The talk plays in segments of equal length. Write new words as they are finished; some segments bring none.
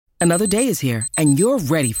Another day is here, and you're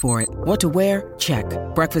ready for it. What to wear? Check.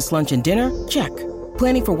 Breakfast, lunch, and dinner? Check.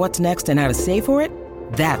 Planning for what's next and how to save for it?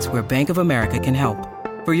 That's where Bank of America can help.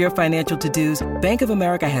 For your financial to-dos, Bank of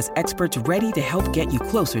America has experts ready to help get you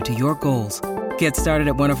closer to your goals. Get started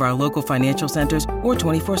at one of our local financial centers or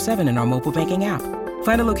 24/7 in our mobile banking app.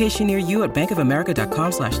 Find a location near you at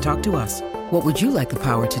bankofamerica.com/talktous. What would you like the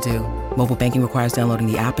power to do? Mobile banking requires downloading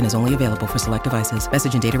the app and is only available for select devices.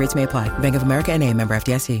 Message and data rates may apply. Bank of America NA, member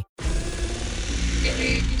FDIC.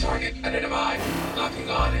 Target identified. Locking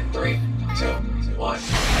on in 3, 2, 1.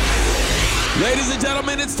 Ladies and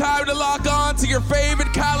gentlemen, it's time to lock on to your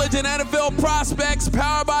favorite college and NFL prospects,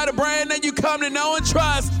 powered by the brand that you come to know and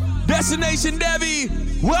trust, Destination Devy.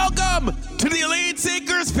 Welcome to the Elite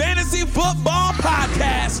Seekers Fantasy Football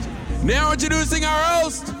Podcast. Now introducing our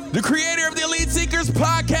host, the creator of the Elite Seekers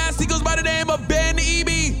Podcast. He goes by the name of Ben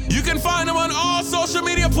Eby. You can find him on all social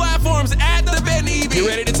media platforms at the Ben Eby. Get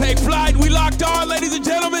ready to take flight. We locked on, ladies and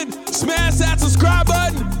gentlemen. Smash that subscribe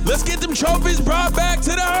button. Let's get them trophies brought back to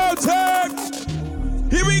the hotel.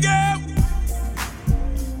 Here we go.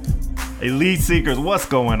 Elite Seekers, what's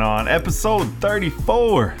going on? Episode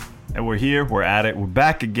 34. And we're here, we're at it, we're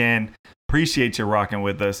back again. Appreciate you rocking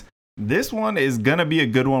with us. This one is going to be a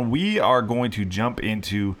good one. We are going to jump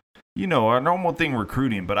into, our normal thing,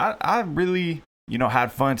 recruiting. But I really,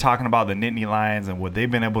 had fun talking about the Nittany Lions and what they've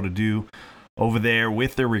been able to do over there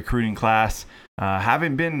with their recruiting class.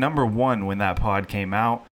 Having been number one when that pod came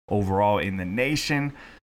out overall in the nation.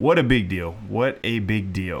 What a big deal. What a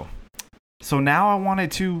big deal. So now I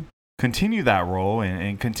wanted to continue that role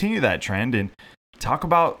and continue that trend and talk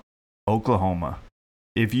about Oklahoma.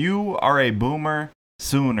 If you are a Boomer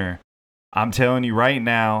Sooner, I'm telling you right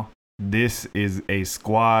now, this is a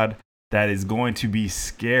squad that is going to be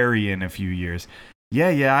scary in a few years.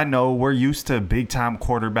 Yeah, I know we're used to big time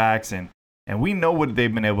quarterbacks and we know what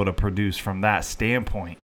they've been able to produce from that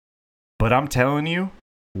standpoint. But I'm telling you,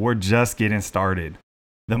 we're just getting started.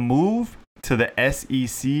 The move to the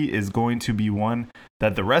SEC is going to be one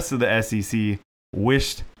that the rest of the SEC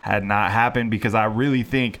wished had not happened, because I really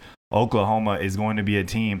think Oklahoma is going to be a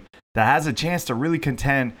team that has a chance to really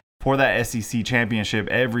contend for that SEC championship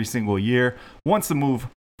every single year once the move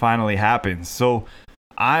finally happens. So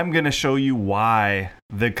I'm going to show you why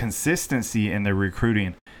the consistency in the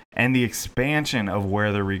recruiting and the expansion of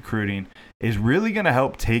where they're recruiting is really going to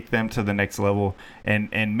help take them to the next level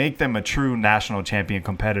and make them a true national champion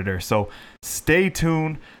competitor. So stay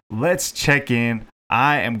tuned. Let's check in.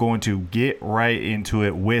 I am going to get right into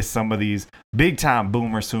it with some of these big time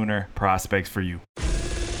Boomer Sooner prospects for you.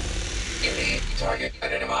 Elite target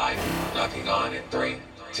identified. Locking on in 3,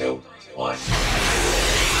 2, 1.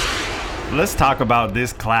 Let's talk about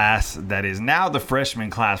this class that is now the freshman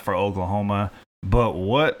class for Oklahoma. But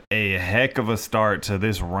what a heck of a start to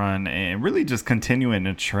this run, and really just continuing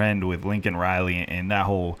the trend with Lincoln Riley and that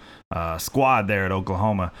whole squad there at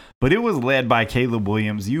Oklahoma. But it was led by Caleb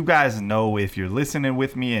Williams. You guys know, if you're listening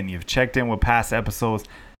with me and you've checked in with past episodes,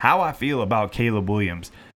 how I feel about Caleb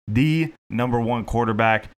Williams, the number one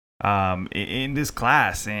quarterback in this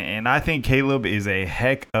class. And I think Caleb is a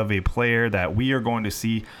heck of a player that we are going to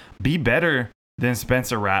see be better than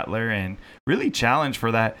Spencer Rattler and really challenge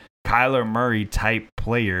for that Kyler Murray type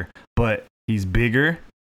player. But he's bigger,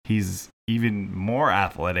 he's even more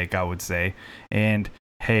athletic, I would say, and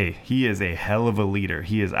hey, he is a hell of a leader.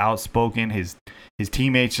 He is outspoken. His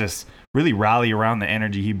teammates just really rally around the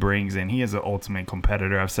energy he brings, and he is an ultimate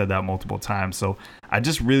competitor. I've said that multiple times. So I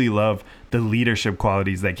just really love the leadership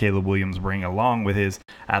qualities that Caleb Williams bring, along with his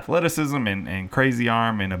athleticism and crazy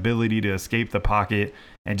arm and ability to escape the pocket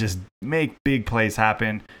and just make big plays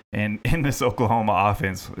happen. And in this Oklahoma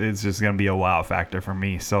offense, it's just going to be a wow factor for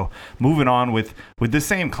me. So moving on with the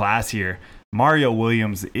same class here, Mario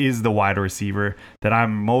Williams is the wide receiver that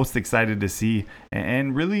I'm most excited to see,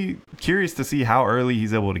 and really curious to see how early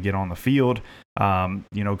he's able to get on the field. Coming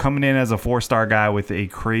in as a 4-star guy with a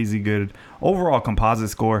crazy good overall composite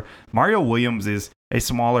score. Mario Williams is a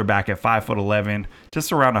smaller back at 5'11",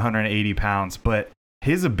 just around 180 pounds, but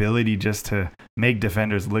his ability just to make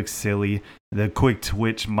defenders look silly, the quick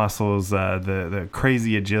twitch muscles, the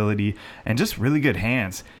crazy agility, and just really good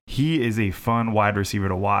hands. He is a fun wide receiver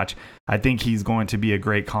to watch. I think he's going to be a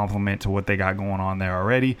great complement to what they got going on there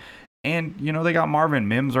already. And, they got Marvin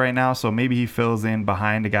Mims right now, so maybe he fills in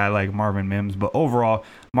behind a guy like Marvin Mims. But overall,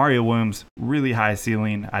 Mario Williams, really high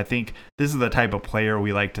ceiling. I think this is the type of player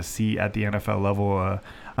we like to see at the NFL level,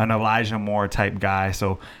 an Elijah Moore type guy.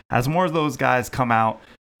 So as more of those guys come out,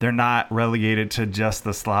 they're not relegated to just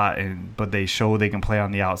the slot, but they show they can play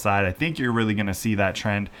on the outside. I think you're really going to see that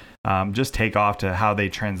trend just take off to how they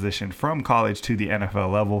transitioned from college to the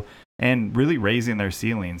NFL level and really raising their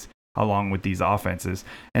ceilings along with these offenses.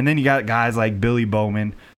 And then you got guys like Billy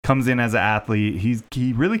Bowman, comes in as an athlete.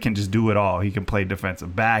 He really can just do it all. He can play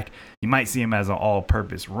defensive back. You might see him as an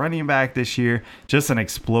all-purpose running back this year. Just an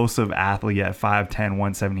explosive athlete at 5'10",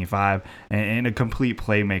 175, and a complete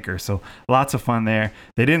playmaker. So lots of fun there.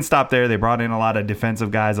 They didn't stop there. They brought in a lot of defensive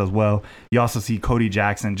guys as well. You also see Cody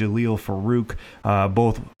Jackson, Jaleel Farouk,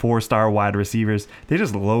 both 4-star wide receivers. They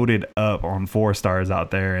just loaded up on 4-stars out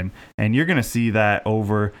there, and you're going to see that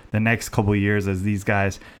over the next couple of years as these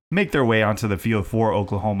guys make their way onto the field for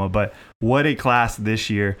Oklahoma. But what a class this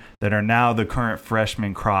year that are now the current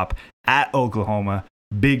freshman crop at Oklahoma.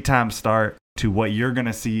 Big time start to what you're going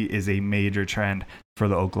to see is a major trend for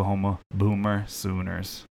the Oklahoma Boomer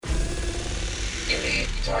Sooners. Unique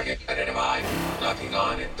target identified. Locking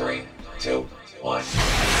on in 3, 2, 1.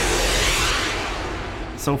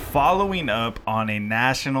 So following up on a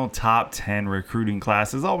national top 10 recruiting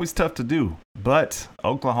class is always tough to do, but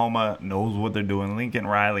Oklahoma knows what they're doing. Lincoln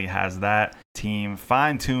Riley has that team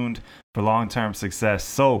fine-tuned for long-term success.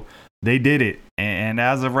 So they did it. And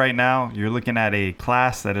as of right now, you're looking at a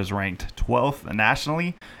class that is ranked 12th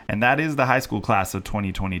nationally, and that is the high school class of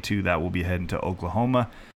 2022 that will be heading to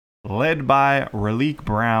Oklahoma, led by Raleek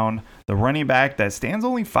Brown, the running back that stands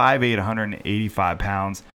only 5'8", 185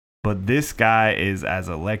 pounds. But this guy is as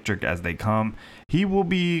electric as they come. He will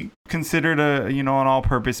be considered an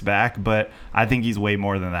all-purpose back, but I think he's way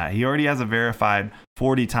more than that. He already has a verified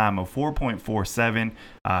 40 time of 4.47.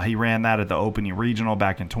 He ran that at the opening regional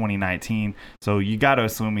back in 2019. So you got to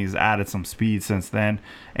assume he's added some speed since then.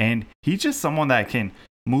 And he's just someone that can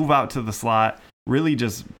move out to the slot, really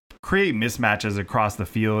just create mismatches across the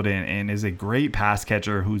field, and is a great pass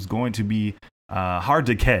catcher who's going to be hard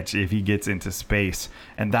to catch if he gets into space.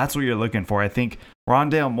 And that's what you're looking for. I think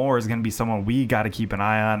Rondale Moore is going to be someone we got to keep an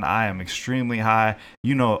eye on. I am extremely high.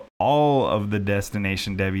 All of the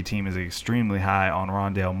Destination Devy team is extremely high on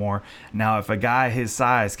Rondale Moore. Now, if a guy his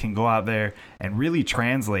size can go out there and really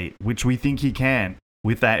translate, which we think he can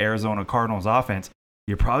with that Arizona Cardinals offense,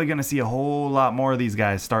 you're probably going to see a whole lot more of these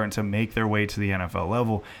guys starting to make their way to the NFL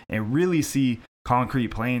level and really see concrete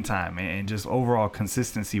playing time and just overall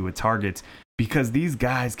consistency with targets, because these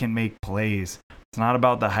guys can make plays. It's not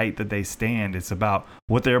about the height that they stand. It's about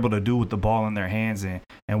what they're able to do with the ball in their hands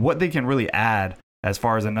and what they can really add as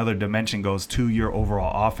far as another dimension goes to your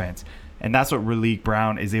overall offense. And that's what Raleek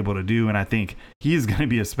Brown is able to do. And I think he is going to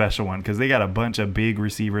be a special one because they got a bunch of big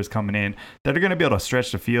receivers coming in that are going to be able to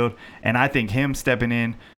stretch the field. And I think him stepping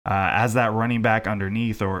in as that running back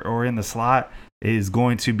underneath or in the slot is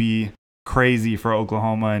going to be crazy for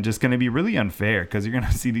Oklahoma and just going to be really unfair because you're going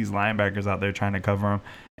to see these linebackers out there trying to cover him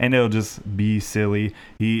and it'll just be silly.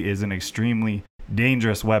 He is an extremely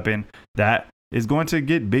dangerous weapon that is going to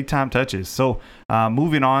get big time touches. So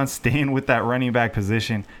moving on, staying with that running back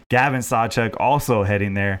position, Gavin Sawchuk also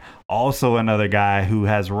heading there. Also another guy who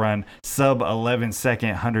has run sub 11 second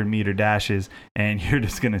 100 meter dashes, and you're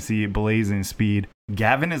just going to see blazing speed.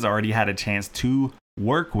 Gavin has already had a chance to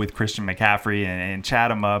work with Christian McCaffrey and chat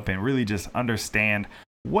him up and really just understand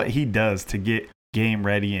what he does to get game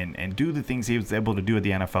ready and do the things he was able to do at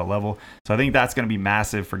the NFL level. So I think that's going to be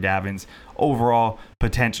massive for Gavin's overall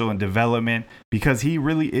potential and development because he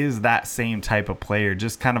really is that same type of player,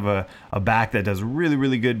 just kind of a back that does really,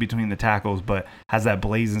 really good between the tackles, but has that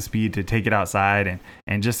blazing speed to take it outside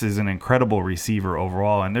and just is an incredible receiver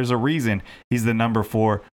overall. And there's a reason he's the number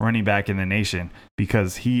 4 running back in the nation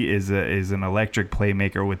because he is an electric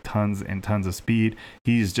playmaker with tons and tons of speed.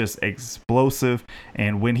 He's just explosive.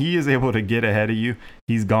 And when he is able to get ahead of you,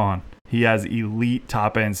 he's gone. He has elite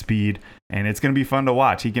top end speed and it's going to be fun to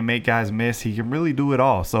watch. He can make guys miss. He can really do it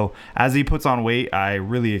all. So as he puts on weight, I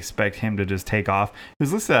really expect him to just take off. He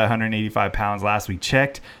was listed at 185 pounds last we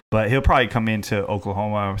checked, but he'll probably come into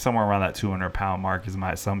Oklahoma somewhere around that 200-pound mark is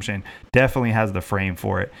my assumption. Definitely has the frame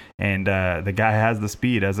for it. And the guy has the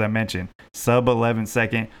speed, as I mentioned. Sub 11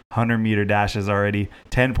 second, 100-meter dashes already.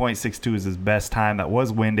 10.62 is his best time. That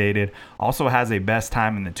was wind aided. Also has a best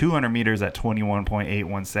time in the 200 meters at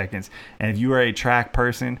 21.81 seconds. And if you are a track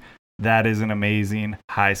person, that is an amazing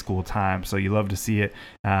high school time. So you love to see it.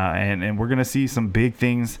 And we're going to see some big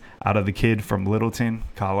things out of the kid from Littleton,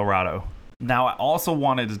 Colorado. Now, I also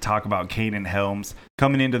wanted to talk about Caden Helms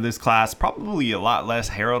coming into this class, probably a lot less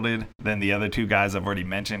heralded than the other two guys I've already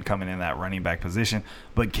mentioned coming in that running back position.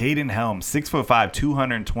 But Caden Helms, 6'5",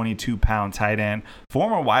 222-pound tight end,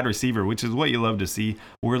 former wide receiver, which is what you love to see.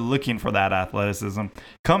 We're looking for that athleticism.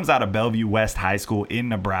 Comes out of Bellevue West High School in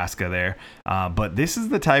Nebraska there. But this is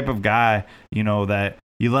the type of guy, that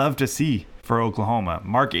you love to see for Oklahoma.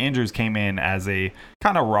 Mark Andrews came in as a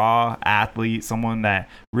kind of raw athlete, someone that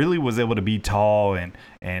really was able to be tall and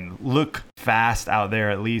look fast out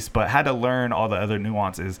there at least, but had to learn all the other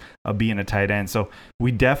nuances of being a tight end. So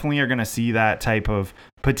we definitely are going to see that type of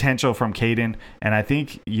potential from Caden. And I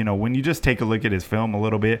think, when you just take a look at his film a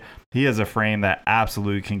little bit, he has a frame that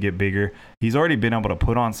absolutely can get bigger. He's already been able to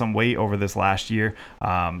put on some weight over this last year,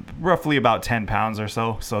 roughly about 10 pounds or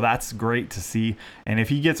so. So that's great to see. And if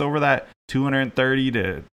he gets over that 230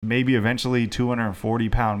 to maybe eventually 240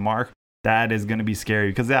 pound mark, that is going to be scary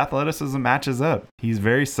because the athleticism matches up. He's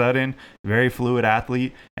very sudden, very fluid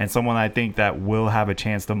athlete, and someone I think that will have a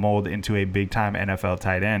chance to mold into a big time NFL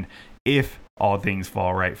tight end if all things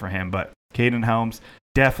fall right for him. But Caden Helms,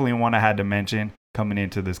 definitely one I had to mention coming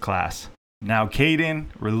into this class. Now, Caden,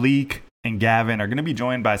 Raleek, and Gavin are going to be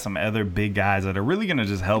joined by some other big guys that are really going to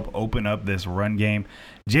just help open up this run game.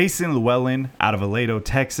 Jason Llewellyn out of Aledo,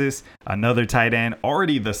 Texas, another tight end.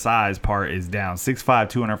 Already the size part is down. 6'5",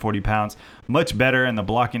 240 pounds. Much better in the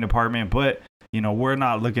blocking department, but we're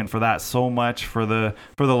not looking for that so much for the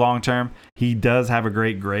long term. He does have a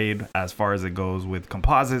great grade as far as it goes with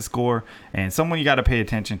composite score, and someone you got to pay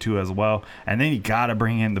attention to as well. And then you got to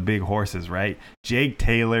bring in the big horses, right? Jake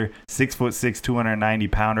Taylor, 6'6", 290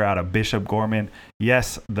 pounder out of Bishop Gorman.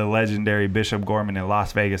 Yes, the legendary Bishop Gorman in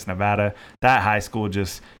Las Vegas, Nevada. That high school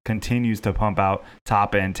just continues to pump out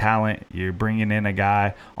top end talent. You're bringing in a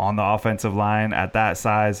guy on the offensive line at that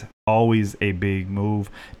size. Always a big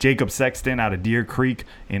move. Jacob Sexton out of Deer Creek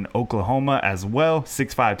in Oklahoma as well,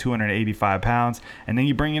 6'5", 285 pounds. And then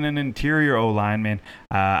you bring in an interior O-lineman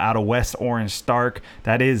out of West Orange Stark.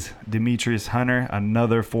 That is Demetrius Hunter,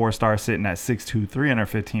 another 4-star sitting at 6'2",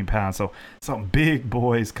 315 pounds. So some big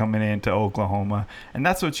boys coming into Oklahoma. And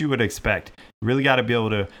that's what you would expect. You really got to be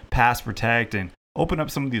able to pass protect and open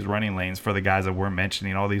up some of these running lanes for the guys that we're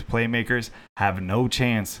mentioning. All these playmakers have no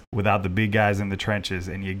chance without the big guys in the trenches,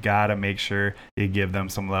 and you got to make sure you give them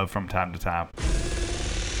some love from time to time.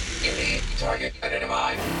 Unique target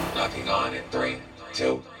identified. Locking on in 3,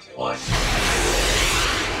 2, 1.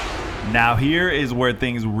 Now here is where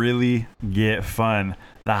things really get fun.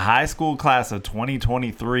 The high school class of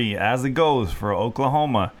 2023, as it goes for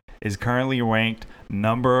Oklahoma, is currently ranked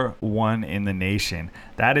number 1 in the nation.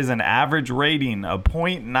 That is an average rating of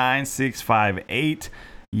 .9658.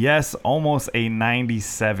 Yes, almost a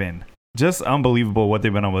 97. Just unbelievable what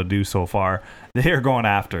they've been able to do so far. They are going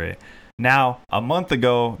after it. Now, a month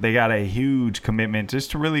ago, they got a huge commitment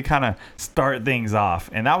just to really kind of start things off.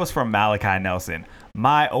 And that was from Malachi Nelson,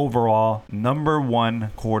 my overall number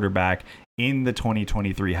 1 quarterback in the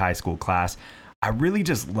 2023 high school class. I really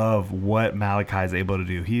just love what Malachi is able to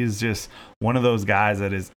do. He is just one of those guys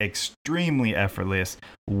that is extremely effortless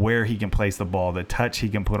where he can place the ball, the touch he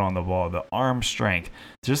can put on the ball, the arm strength,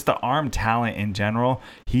 just the arm talent in general.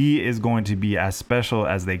 He is going to be as special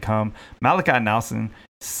as they come. Malachi Nelson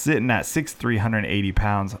sitting at 6'3", 380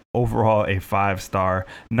 pounds, overall a 5-star,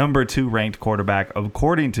 number 2 ranked quarterback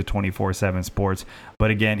according to 24/7 Sports.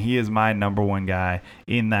 But again, he is my number 1 guy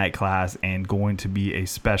in that class and going to be a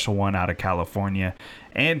special one out of California.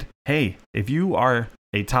 And hey, if you are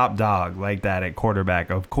a top dog like that at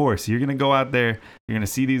quarterback, of course, you're going to go out there, you're going to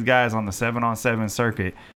see these guys on the 7-on-7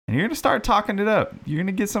 circuit, and you're going to start talking it up. You're going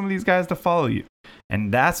to get some of these guys to follow you.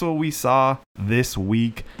 And that's what we saw this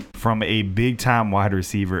week from a big-time wide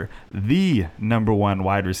receiver, the number 1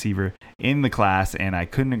 wide receiver in the class, and I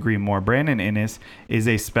couldn't agree more. Brandon Inniss is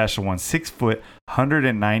a special one, 6 foot,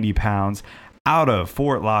 190 pounds, out of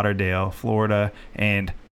Fort Lauderdale, Florida,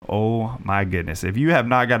 and oh my goodness, if you have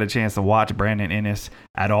not got a chance to watch Brandon Inniss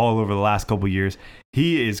at all over the last couple years,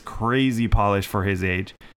 he is crazy polished for his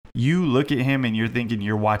age. You look at him and you're thinking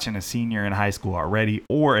you're watching a senior in high school already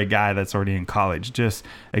or a guy that's already in college. Just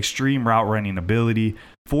extreme route running ability.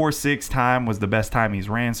 4.6 time was the best time he's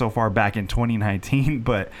ran so far back in 2019.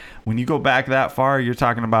 But when you go back that far, you're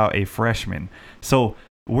talking about a freshman. So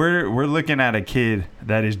we're looking at a kid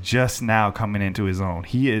that is just now coming into his own.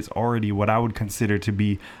 He is already what I would consider to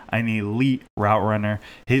be an elite route runner.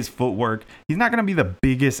 His footwork, he's not going to be the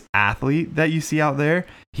biggest athlete that you see out there.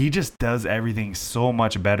 He just does everything so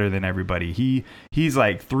much better than everybody. He's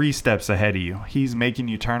like 3 steps ahead of you. He's making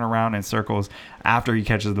you turn around in circles after he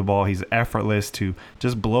catches the ball. He's effortless to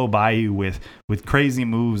just blow by you with crazy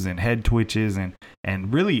moves and head twitches and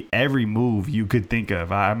really every move you could think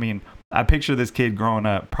of. I mean, I picture this kid growing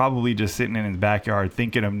up probably just sitting in his backyard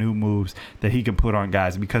thinking of new moves that he can put on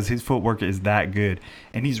guys because his footwork is that good.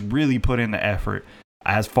 And he's really put in the effort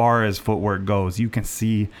as far as footwork goes. You can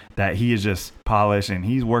see that he is just polished and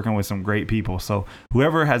he's working with some great people. So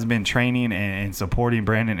whoever has been training and supporting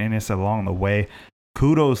Brandon Inniss along the way,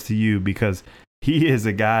 kudos to you, because he is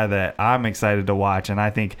a guy that I'm excited to watch, and I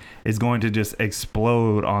think is going to just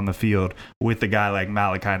explode on the field with a guy like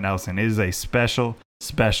Malachi Nelson. It is a special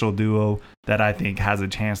duo that I think has a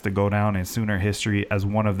chance to go down in Sooner history as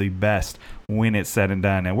one of the best when it's said and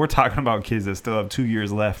done. And we're talking about kids that still have 2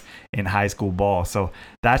 years left in high school ball. So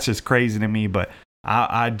that's just crazy to me. But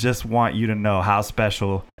I just want you to know how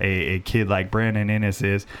special a kid like Brandon Inniss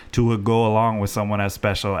is to go along with someone as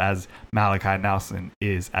special as Malachi Nelson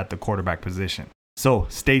is at the quarterback position. So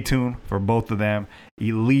stay tuned for both of them,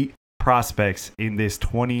 elite prospects in this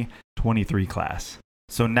 2023 class.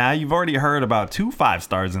 So now you've already heard about 2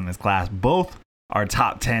 5-stars in this class. Both are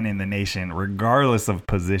top 10 in the nation, regardless of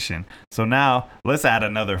position. So now let's add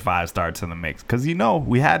another 5-star to the mix, because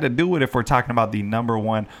we had to do it if we're talking about the number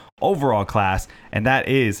 1 overall class, and that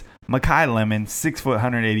is Makai Lemon, 6 foot,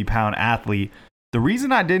 180-pound athlete. The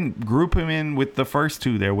reason I didn't group him in with the first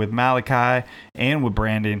 2 there, with Malachi and with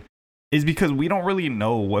Brandon, is because we don't really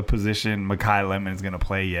know what position Makai Lemon is going to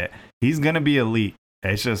play yet. He's going to be elite.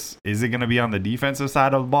 It's just, is it going to be on the defensive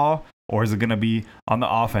side of the ball, or is it going to be on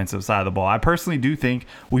the offensive side of the ball? I personally do think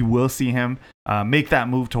we will see him make that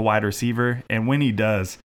move to wide receiver. And when he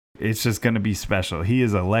does, it's just going to be special. He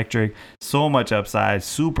is electric, so much upside,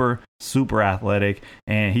 super athletic,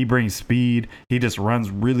 and he brings speed. He just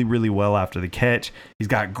runs really, really well after the catch. He's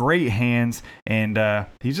got great hands, and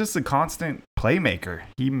he's just a constant playmaker.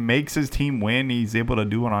 He makes his team win. He's able to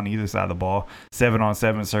do it on either side of the ball.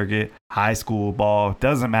 7-on-7 circuit, high school ball,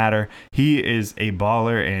 doesn't matter. He is a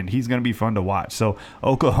baller, and he's going to be fun to watch. So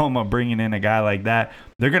Oklahoma bringing in a guy like that,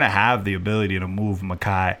 they're going to have the ability to move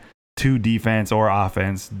Makai to defense or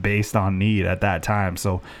offense based on need at that time.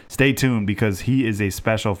 So stay tuned, because he is a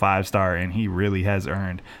special 5-star, and he really has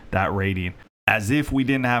earned that rating. As if we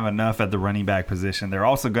didn't have enough at the running back position, they're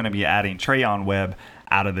also going to be adding Trayon Webb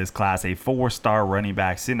out of this class, a 4-star running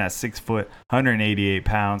back sitting at 6 foot, 188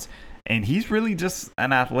 pounds. And he's really just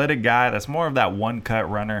an athletic guy that's more of that one-cut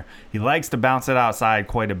runner. He likes to bounce it outside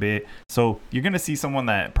quite a bit. So you're going to see someone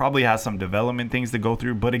that probably has some development things to go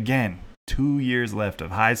through. But again, 2 years left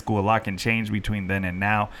of high school. A lot can change between then and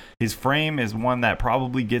now. His frame is one that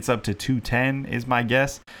probably gets up to 210 is my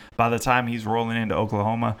guess by the time he's rolling into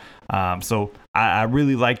Oklahoma. So I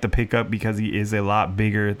really like the pickup, because he is a lot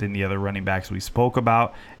bigger than the other running backs we spoke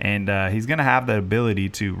about. And he's going to have the ability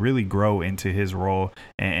to really grow into his role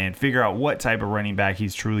and figure out what type of running back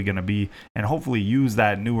he's truly going to be, and hopefully use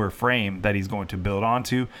that newer frame that he's going to build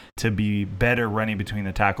onto to be better running between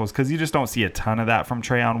the tackles, because you just don't see a ton of that from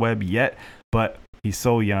Trayon Webb yet. But he's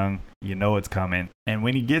so young, it's coming. And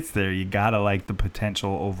when he gets there, you got to like the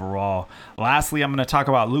potential overall. Lastly, I'm going to talk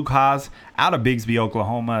about Luke Hasz out of Bigsby,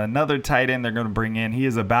 Oklahoma. Another tight end they're going to bring in. He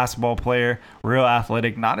is a basketball player, real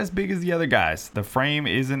athletic, not as big as the other guys. The frame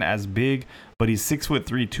isn't as big, but he's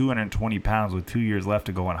 6'3", 220 pounds with 2 years left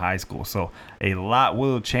to go in high school. So a lot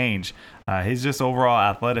will change. His just overall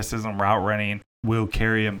athleticism, route running, will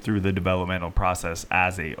carry him through the developmental process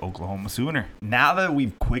as a Oklahoma Sooner. Now that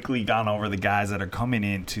we've quickly gone over the guys that are coming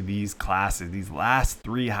into these classes, these last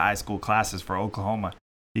 3 high school classes for Oklahoma,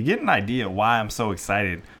 you get an idea why I'm so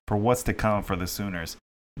excited for what's to come for the Sooners.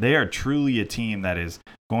 They are truly a team that is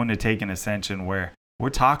going to take an ascension where we're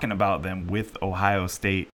talking about them with Ohio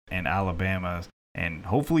State and Alabama, and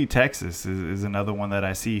hopefully Texas is another one that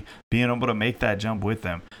I see being able to make that jump with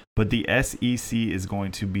them. But the SEC is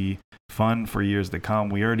going to be fun for years to come.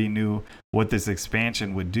 We already knew what this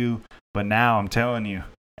expansion would do, but now I'm telling you,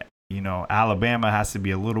 Alabama has to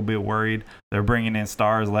be a little bit worried. They're bringing in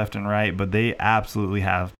stars left and right, but they absolutely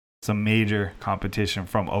have some major competition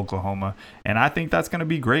from Oklahoma. And I think that's going to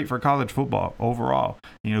be great for college football overall.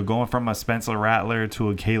 Going from a Spencer Rattler to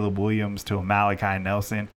a Caleb Williams to a Malachi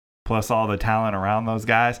Nelson, plus all the talent around those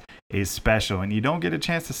guys, is special. And you don't get a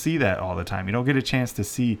chance to see that all the time. You don't get a chance to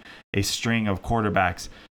see a string of quarterbacks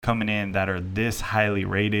coming in that are this highly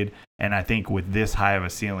rated, and I think with this high of a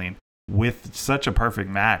ceiling, with such a perfect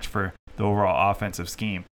match for the overall offensive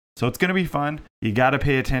scheme. So it's going to be fun. You got to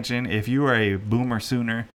pay attention. If you are a Boomer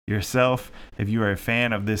Sooner yourself, if you are a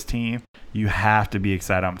fan of this team, you have to be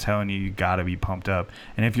excited. I'm telling you, you got to be pumped up.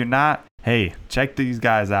 And if you're not, hey, check these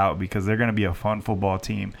guys out, because they're going to be a fun football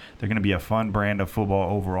team. They're going to be a fun brand of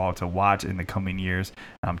football overall to watch in the coming years.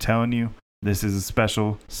 I'm telling you, this is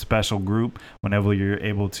a special group. Whenever you're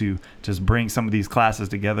able to just bring some of these classes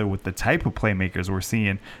together with the type of playmakers we're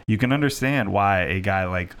seeing, you can understand why a guy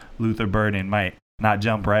like Luther Burden might not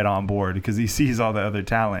jump right on board, because he sees all the other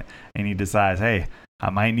talent and he decides, hey, I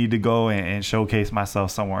might need to go and showcase myself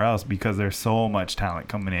somewhere else, because there's so much talent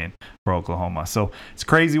coming in for Oklahoma. So it's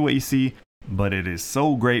crazy what you see, but it is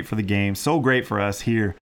so great for the game, so great for us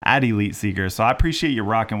here at Elite Seekers. So I appreciate you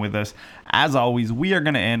rocking with us. As always, we are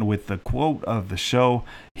going to end with the quote of the show.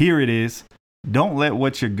 Here it is. Don't let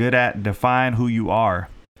what you're good at define who you are.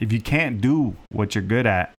 If you can't do what you're good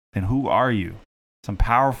at, then who are you? Some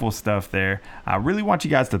powerful stuff there. I really want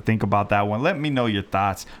you guys to think about that one. Let me know your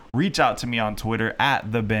thoughts. Reach out to me on Twitter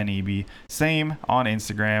at the Ben Eby. Same on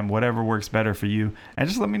Instagram, whatever works better for you. And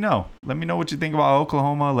just let me know. Let me know what you think about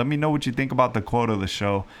Oklahoma. Let me know what you think about the quote of the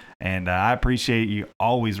show. And I appreciate you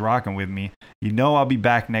always rocking with me. You know I'll be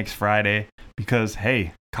back next Friday because,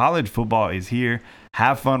 hey, college football is here.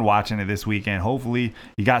 Have fun watching it this weekend. Hopefully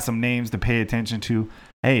you got some names to pay attention to.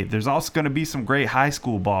 Hey, there's also going to be some great high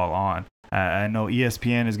school ball on. I know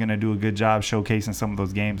ESPN is going to do a good job showcasing some of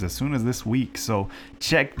those games as soon as this week. So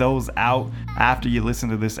check those out after you listen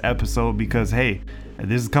to this episode because, hey,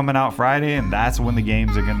 this is coming out Friday, and that's when the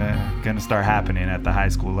games are gonna start happening at the high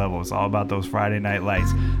school level. It's all about those Friday night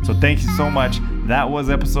lights. So thank you so much. That was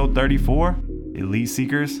episode 34. Elite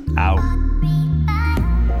Seekers out.